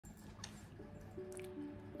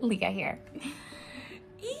Leah here.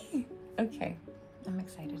 Okay, I'm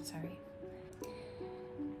excited, sorry.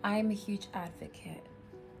 I'm a huge advocate,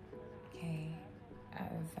 okay,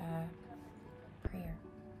 of prayer,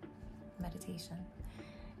 meditation,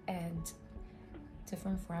 and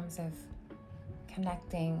different forms of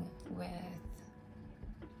connecting with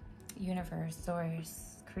universe,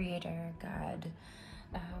 source, creator, God,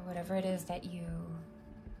 whatever it is that you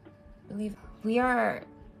believe. We are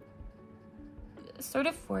sort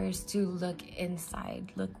of forced to look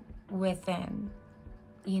inside, look within,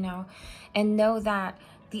 you know, and know that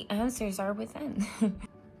the answers are within.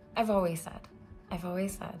 I've always said,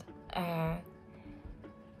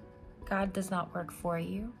 God does not work for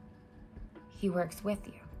you. He works with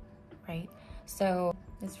you, right? So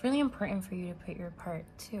it's really important for you to put your part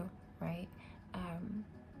too, right?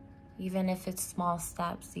 Even if it's small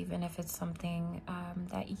steps, even if it's something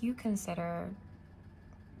that you consider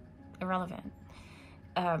irrelevant,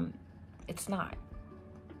 it's not.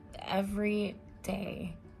 Every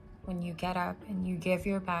day when you get up and you give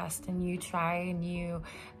your best and you try and you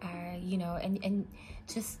know, and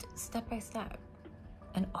just step by step,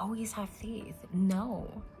 and always have faith.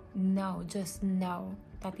 Just know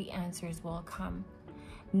that the answers will come.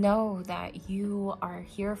 Know that you are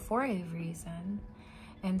here for a reason,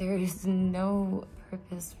 and there is no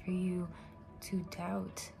purpose for you to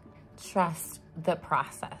doubt. Trust the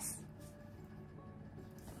process.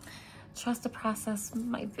 Trust the process,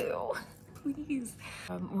 my boo. Please.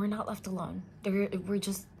 We're not left alone. We're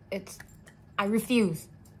just, I refuse.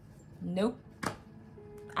 Nope.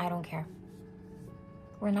 I don't care.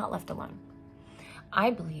 We're not left alone. I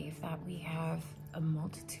believe that we have a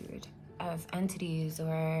multitude of entities,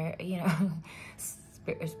 or, you know,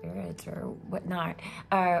 spirits or whatnot,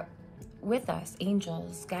 with us,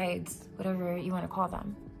 angels, guides, whatever you want to call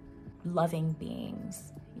them, loving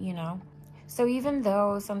beings, you know? So even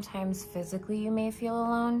though sometimes physically you may feel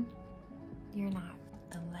alone, you're not.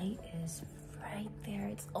 The light is right there.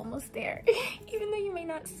 It's almost there. Even though you may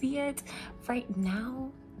not see it right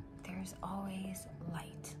now, there's always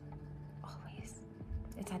light. Always.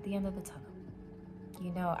 It's at the end of the tunnel.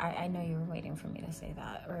 You know, I know you were waiting for me to say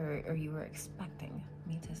that, or you were expecting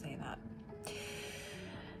me to say that.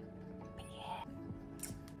 But yeah,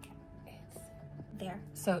 it's there.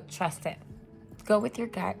 So trust it. Go with your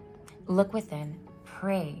gut. Look within.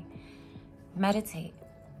 Pray. Meditate.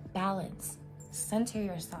 Balance. Center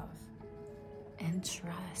yourself. And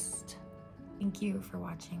trust. Thank you for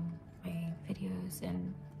watching my videos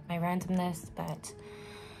and my randomness, but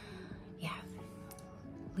yeah,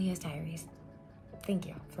 Leah's Diaries. Thank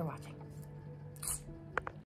you for watching.